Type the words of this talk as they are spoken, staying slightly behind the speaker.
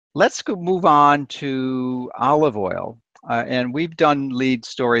Let's go move on to olive oil. And we've done lead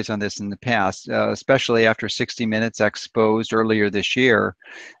stories on this in the past, especially after 60 Minutes exposed earlier this year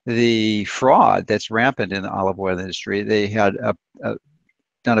the fraud that's rampant in the olive oil industry. They had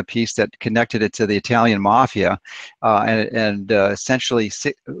done a piece that connected it to the Italian mafia and essentially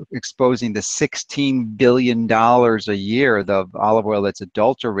exposing the $16 billion a year of olive oil that's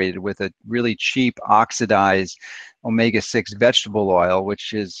adulterated with a really cheap oxidized omega-6 vegetable oil,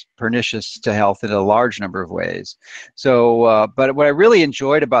 which is pernicious to health in a large number of ways. So, but what I really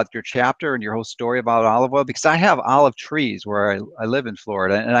enjoyed about your chapter and your whole story about olive oil, because I have olive trees where I live in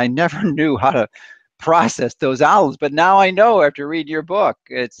Florida, and I never knew how to process those olives, but now I know after reading your book.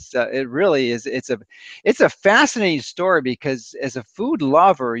 It really is. It's a fascinating story because as a food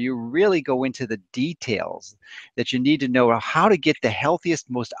lover, you really go into the details that you need to know how to get the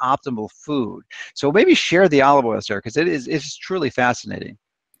healthiest, most optimal food. So maybe share the olive oil, sir, because it's truly fascinating.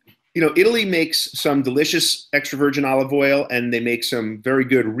 You know, Italy makes some delicious extra virgin olive oil, and they make some very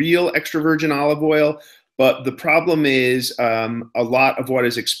good real extra virgin olive oil. But the problem is a lot of what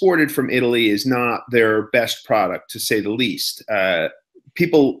is exported from Italy is not their best product, to say the least.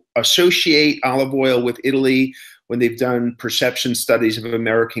 People associate olive oil with Italy when they've done perception studies of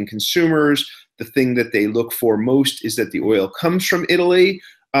American consumers. The thing that they look for most is that the oil comes from Italy.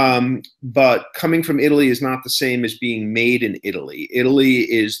 But coming from Italy is not the same as being made in Italy. Italy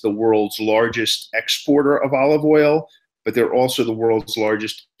is the world's largest exporter of olive oil, but they're also the world's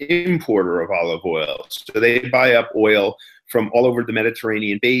largest importer of olive oil. So they buy up oil from all over the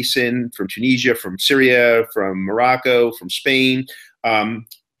Mediterranean basin, from Tunisia, from Syria, from Morocco, from Spain.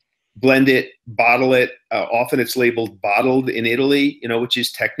 Blend it, bottle it. Often it's labeled bottled in Italy, you know, which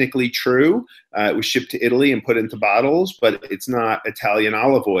is technically true. It was shipped to Italy and put into bottles, but it's not Italian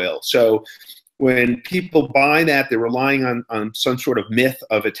olive oil. So when people buy that, they're relying on some sort of myth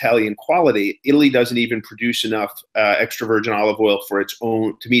of Italian quality. Italy doesn't even produce enough extra virgin olive oil for its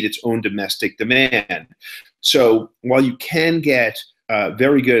own, to meet its own domestic demand. So while you can get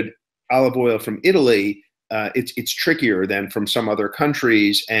very good olive oil from Italy, it's trickier than from some other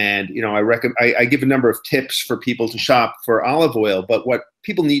countries. And you know, I give a number of tips for people to shop for olive oil. But what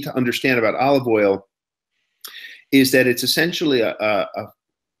people need to understand about olive oil is that it's essentially a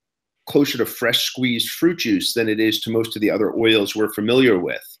closer to fresh squeezed fruit juice than it is to most of the other oils we're familiar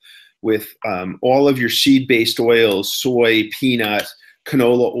with. With all of your seed-based oils, soy, peanut,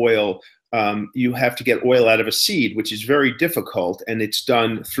 canola oil, you have to get oil out of a seed, which is very difficult, and it's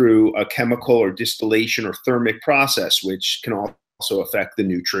done through a chemical or distillation or thermic process, which can also affect the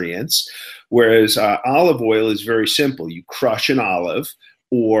nutrients. Whereas olive oil is very simple. You crush an olive,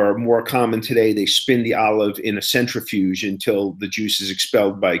 or more common today, they spin the olive in a centrifuge until the juice is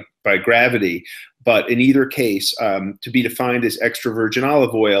expelled by gravity. But in either case, to be defined as extra virgin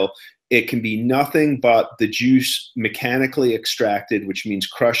olive oil, it can be nothing but the juice mechanically extracted, which means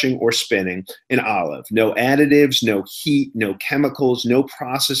crushing or spinning an olive. No additives, no heat, no chemicals, no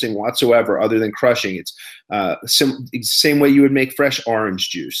processing whatsoever other than crushing. It's same way you would make fresh orange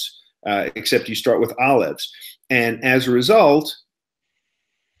juice, except you start with olives. And as a result,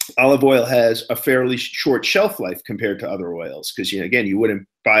 olive oil has a fairly short shelf life compared to other oils because, you know, again, you wouldn't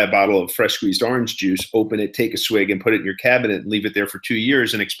buy a bottle of fresh squeezed orange juice, open it, take a swig, and put it in your cabinet and leave it there for 2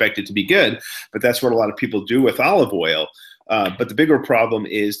 years and expect it to be good. But that's what a lot of people do with olive oil. But the bigger problem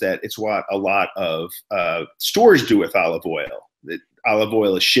is that it's what a lot of stores do with olive oil. Olive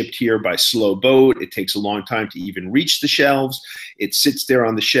oil is shipped here by slow boat. It takes a long time to even reach the shelves. It sits there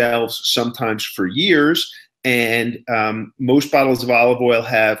on the shelves sometimes for years. And most bottles of olive oil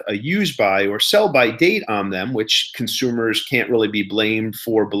have a use by or sell by date on them, which consumers can't really be blamed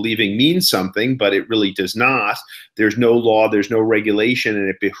for believing means something, but it really does not. There's no law, there's no regulation, and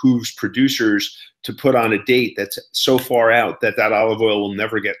it behooves producers to put on a date that's so far out that that olive oil will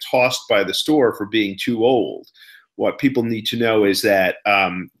never get tossed by the store for being too old. What people need to know is that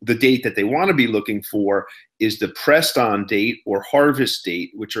the date that they want to be looking for is the pressed on date or harvest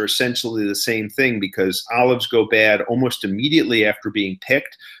date, which are essentially the same thing because olives go bad almost immediately after being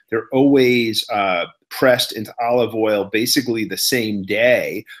picked. They're always pressed into olive oil basically the same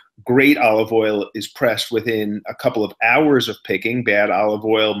day. Great olive oil is pressed within a couple of hours of picking. Bad olive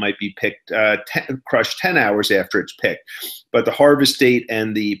oil might be picked, crushed 10 hours after it's picked. But the harvest date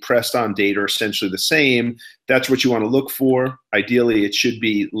and the pressed on date are essentially the same. That's what you want to look for. Ideally, it should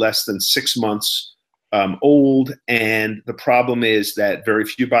be less than 6 months old. And the problem is that very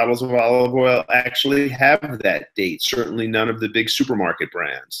few bottles of olive oil actually have that date. Certainly none of the big supermarket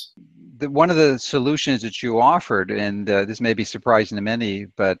brands. one of the solutions that you offered, and this may be surprising to many,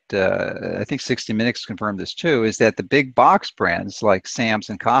 but I think 60 Minutes confirmed this too, is that the big box brands like Sam's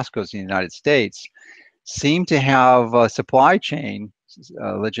and Costco's in the United States seem to have supply chain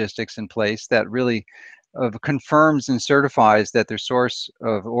logistics in place that really confirms and certifies that their source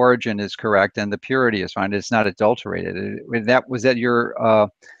of origin is correct and the purity is fine. It's not adulterated. Was that your a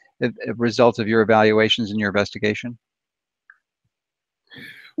result of your evaluations and your investigation?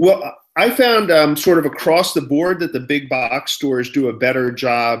 Well, I found sort of across the board that the big box stores do a better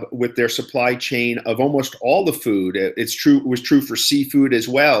job with their supply chain of almost all the food. It's true. It was true for seafood as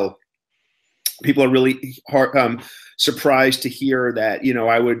well. People are really surprised to hear that, you know,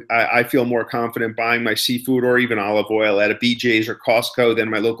 I feel more confident buying my seafood or even olive oil at a BJ's or Costco than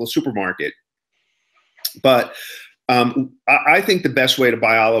my local supermarket. But I think the best way to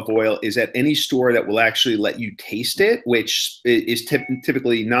buy olive oil is at any store that will actually let you taste it, which is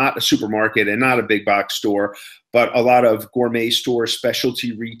typically not a supermarket and not a big box store, but a lot of gourmet stores,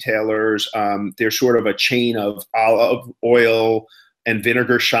 specialty retailers. They're sort of a chain of olive oil and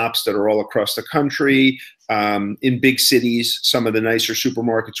vinegar shops that are all across the country. In big cities, some of the nicer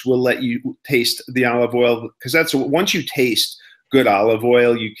supermarkets will let you taste the olive oil, because that's once you taste good olive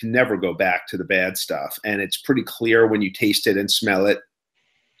oil, you can never go back to the bad stuff. And it's pretty clear when you taste it and smell it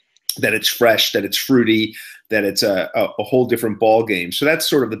that it's fresh, that it's fruity, that it's a whole different ball game. So that's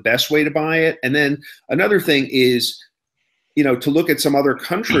sort of the best way to buy it. And then another thing is, you know, to look at some other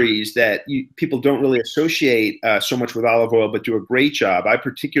countries that people don't really associate so much with olive oil, but do a great job.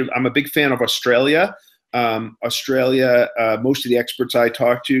 I'm a big fan of Australia. Australia, most of the experts I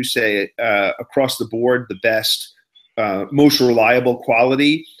talk to say across the board, the best, most reliable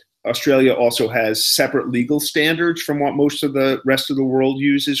quality. Australia also has separate legal standards from what most of the rest of the world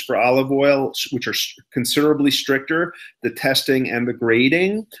uses for olive oil, which are considerably stricter, the testing and the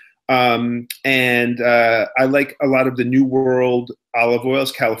grading. I like a lot of the New World olive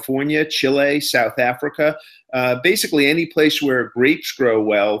oils, California, Chile, South Africa, basically any place where grapes grow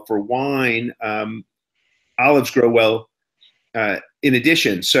well for wine, olives grow well in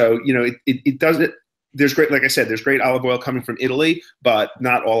addition. So, you know, it doesn't. There's great, like I said, there's great olive oil coming from Italy, but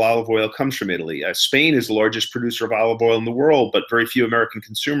not all olive oil comes from Italy. Spain is the largest producer of olive oil in the world, but very few American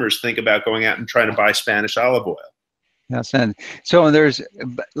consumers think about going out and trying to buy Spanish olive oil. Yes, and so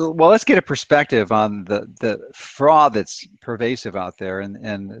well, let's get a perspective on the fraud that's pervasive out there,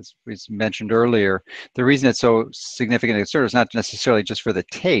 and as we mentioned earlier, the reason it's so significant and concern is not necessarily just for the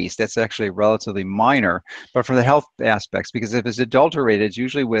taste. That's actually relatively minor, but for the health aspects, because if it's adulterated, it's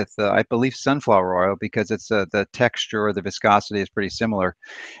usually with I believe sunflower oil, because it's the texture or the viscosity is pretty similar,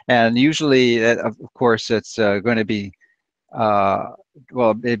 and usually, of course, it's going to be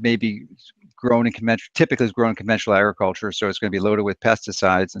well, it may be typically is grown in conventional agriculture, so it's going to be loaded with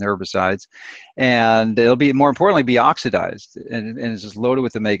pesticides and herbicides, and it'll be, more importantly, be oxidized, and it's just loaded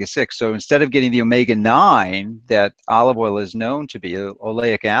with omega-6. So instead of getting the omega-9 that olive oil is known to be,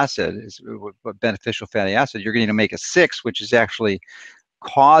 oleic acid is a beneficial fatty acid, you're getting omega-6, which is actually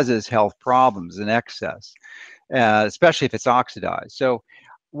causes health problems in excess, especially if it's oxidized. So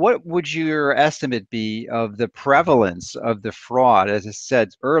what would your estimate be of the prevalence of the fraud? As I said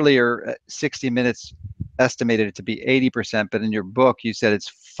earlier, 60 Minutes estimated it to be 80%, but in your book you said it's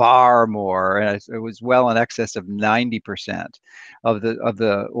far more, and it was well in excess of 90% of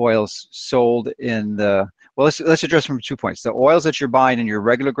the oils sold in the, well, let's address from 2 points. The oils that you're buying in your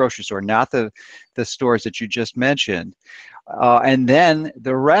regular grocery store, not the stores that you just mentioned. And then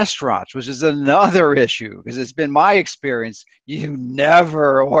the restaurants, which is another issue, because it's been my experience, you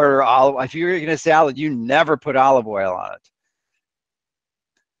never order if you're eating a salad, you never put olive oil on it.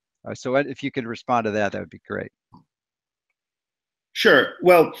 So if you could respond to that, that would be great. Sure.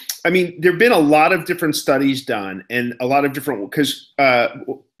 Well, I mean, there have been a lot of different studies done, and a lot of different, because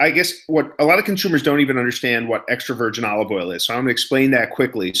I guess what a lot of consumers don't even understand what extra virgin olive oil is. So I'm going to explain that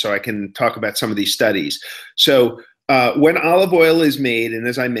quickly so I can talk about some of these studies. So when olive oil is made, and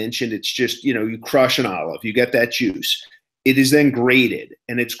as I mentioned, it's just, you know, you crush an olive, you get that juice. It is then graded,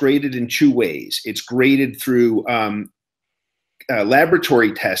 and it's graded in two ways. It's graded through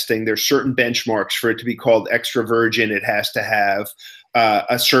laboratory testing. There's certain benchmarks for it to be called extra virgin. It has to have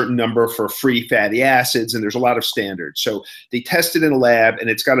a certain number for free fatty acids, and there's a lot of standards. So they test it in a lab, and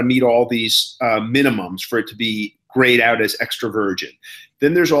it's got to meet all these minimums for it to be grayed out as extra virgin.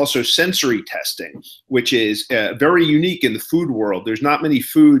 Then there's also sensory testing, which is very unique in the food world. There's not many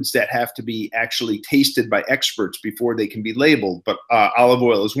foods that have to be actually tasted by experts before they can be labeled, but olive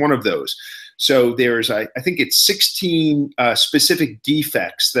oil is one of those. So there's, I think it's 16 specific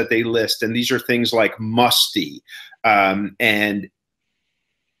defects that they list, and these are things like musty and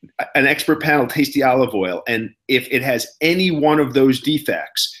an expert panel taste the olive oil, and if it has any one of those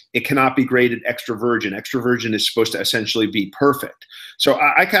defects, it cannot be graded extra virgin. Extra virgin is supposed to essentially be perfect. So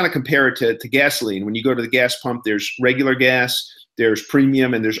I kind of compare it to gasoline. When you go to the gas pump, there's regular gas, there's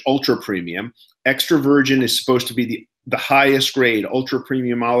premium, and there's ultra premium. Extra virgin is supposed to be the highest grade, ultra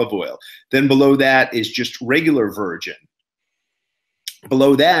premium olive oil. Then below that is just regular virgin.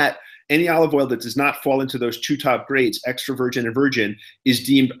 Below that, any olive oil that does not fall into those two top grades, extra virgin and virgin, is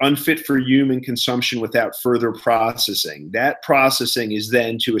deemed unfit for human consumption without further processing. That processing is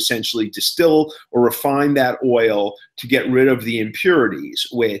then to essentially distill or refine that oil to get rid of the impurities,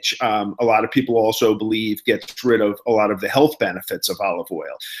 which a lot of people also believe gets rid of a lot of the health benefits of olive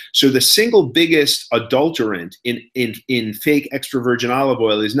oil. So the single biggest adulterant in fake extra virgin olive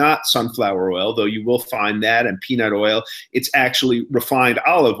oil is not sunflower oil, though you will find that, and peanut oil. It's actually refined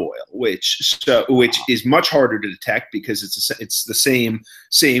olive oil, which is much harder to detect because it's the same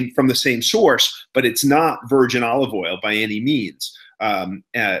from the same source, but it's not virgin olive oil by any means.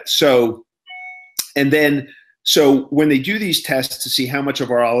 So when they do these tests to see how much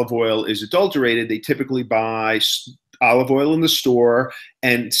of our olive oil is adulterated, they typically buy olive oil in the store,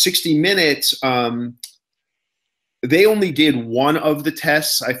 and 60 Minutes, they only did one of the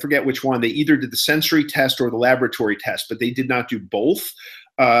tests. I forget which one. They either did the sensory test or the laboratory test, but they did not do both.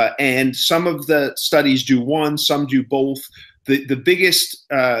 And some of the studies do one, some do both. The biggest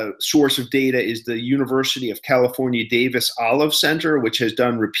source of data is the University of California Davis Olive Center, which has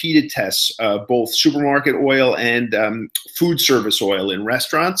done repeated tests, both supermarket oil and food service oil in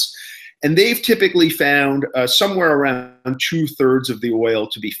restaurants. And they've typically found somewhere around 2/3 of the oil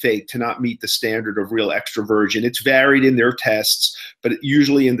to be fake, to not meet the standard of real extra virgin. It's varied in their tests, but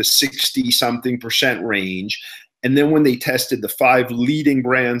usually in the 60-something% range. And then when they tested the 5 leading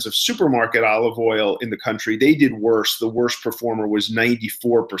brands of supermarket olive oil in the country, they did worse. The worst performer was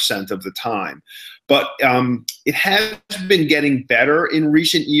 94% of the time. But it has been getting better in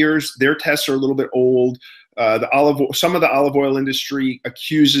recent years. Their tests are a little bit old. Some of the olive oil industry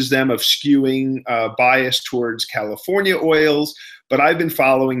accuses them of skewing bias towards California oils. But I've been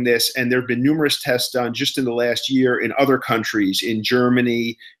following this, and there have been numerous tests done just in the last year in other countries, in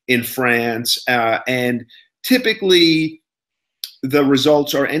Germany, in France, and typically, the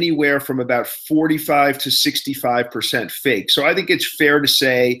results are anywhere from about 45 to 65% fake. So I think it's fair to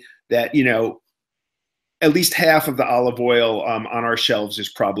say that, at least half of the olive oil on our shelves is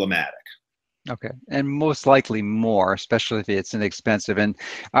problematic. Okay, and most likely more, especially if it's inexpensive. And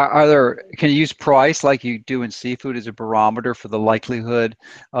can you use price like you do in seafood as a barometer for the likelihood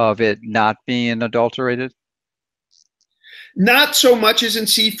of it not being adulterated? Not so much as in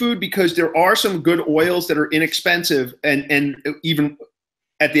seafood, because there are some good oils that are inexpensive, and even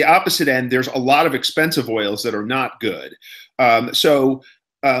at the opposite end, there's a lot of expensive oils that are not good.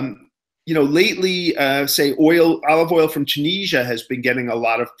 Lately, say olive oil from Tunisia has been getting a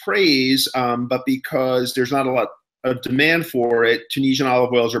lot of praise, but because there's not a lot of demand for it, Tunisian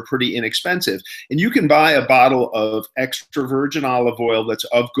olive oils are pretty inexpensive. And you can buy a bottle of extra virgin olive oil that's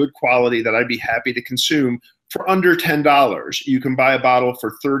of good quality that I'd be happy to consume for under $10. You can buy a bottle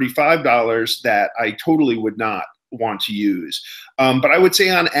for $35 that I totally would not want to use. But I would say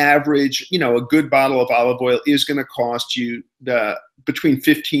on average, a good bottle of olive oil is going to cost you between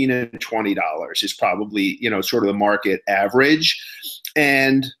 $15 and $20 is probably, sort of the market average.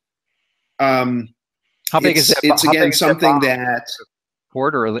 And how big is that? It's again something that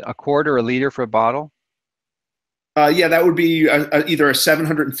a quart or a liter for a bottle. Yeah, that would be either a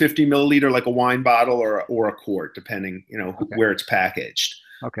 750 milliliter, like a wine bottle, or a quart, depending, okay, where it's packaged.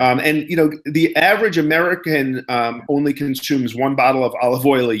 Okay. And the average American only consumes one bottle of olive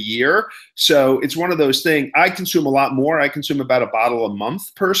oil a year. So it's one of those things. I consume a lot more. I consume about a bottle a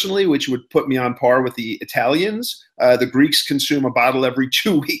month personally, which would put me on par with the Italians. The Greeks consume a bottle every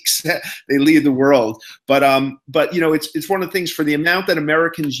 2 weeks. They lead the world. But it's one of the things, for the amount that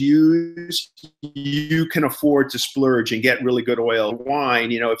Americans use, you can afford to splurge and get really good oil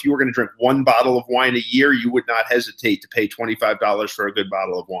wine. If you were going to drink one bottle of wine a year, you would not hesitate to pay $25 for a good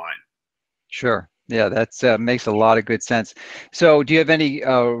bottle of wine. Sure. Yeah, that makes a lot of good sense. So do you have any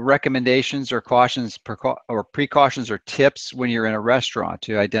recommendations or precautions or tips when you're in a restaurant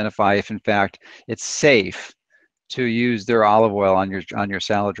to identify if in fact it's safe to use their olive oil on your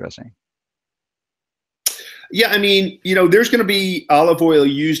salad dressing? Yeah, there's going to be olive oil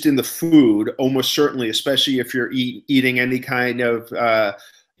used in the food, almost certainly, especially if you're eating any kind of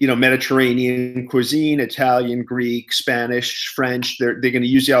Mediterranean cuisine, Italian, Greek, Spanish, French. They're going to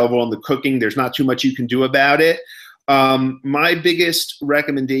use the olive oil in the cooking. There's not too much you can do about it. My biggest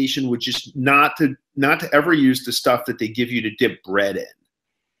recommendation would just not to ever use the stuff that they give you to dip bread in.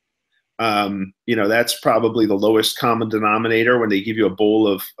 You know, that's probably the lowest common denominator when they give you a bowl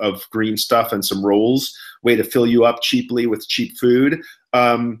of green stuff and some rolls, way to fill you up cheaply with cheap food.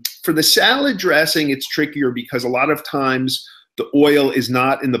 For the salad dressing, it's trickier because a lot of times the oil is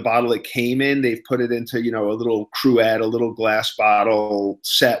not in the bottle it came in. They've put it into, you know, a little cruet, a little glass bottle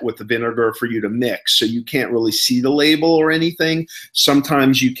set with the vinegar for you to mix. So you can't really see the label or anything.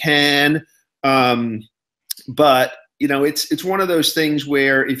 Sometimes you can, but you know, it's one of those things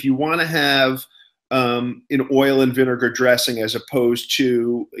where if you want to have an oil and vinegar dressing as opposed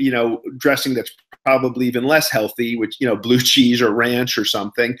to, you know, dressing that's probably even less healthy, which, you know, blue cheese or ranch or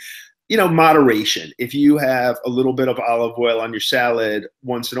something, you know, moderation. If you have a little bit of olive oil on your salad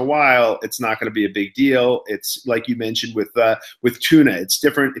once in a while, it's not going to be a big deal. It's like you mentioned with tuna. It's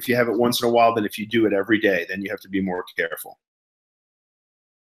different if you have it once in a while than if you do it every day. Then you have to be more careful.